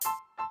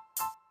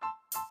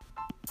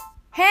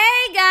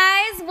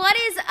what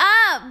is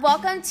up?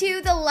 Welcome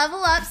to the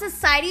Level Up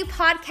Society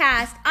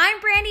podcast. I'm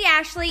Brandy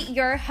Ashley,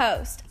 your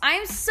host.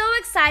 I'm so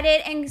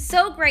excited and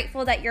so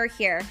grateful that you're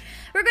here.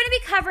 We're going to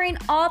be covering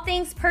all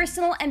things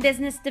personal and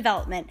business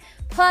development,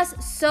 plus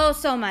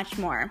so much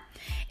more.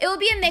 It will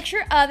be a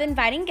mixture of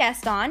inviting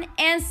guests on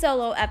and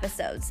solo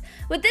episodes.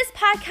 With this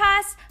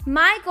podcast,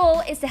 my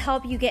goal is to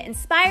help you get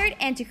inspired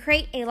and to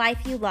create a life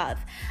you love.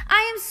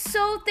 I am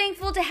so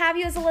thankful to have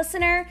you as a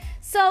listener,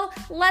 so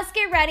let's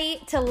get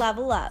ready to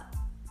level up.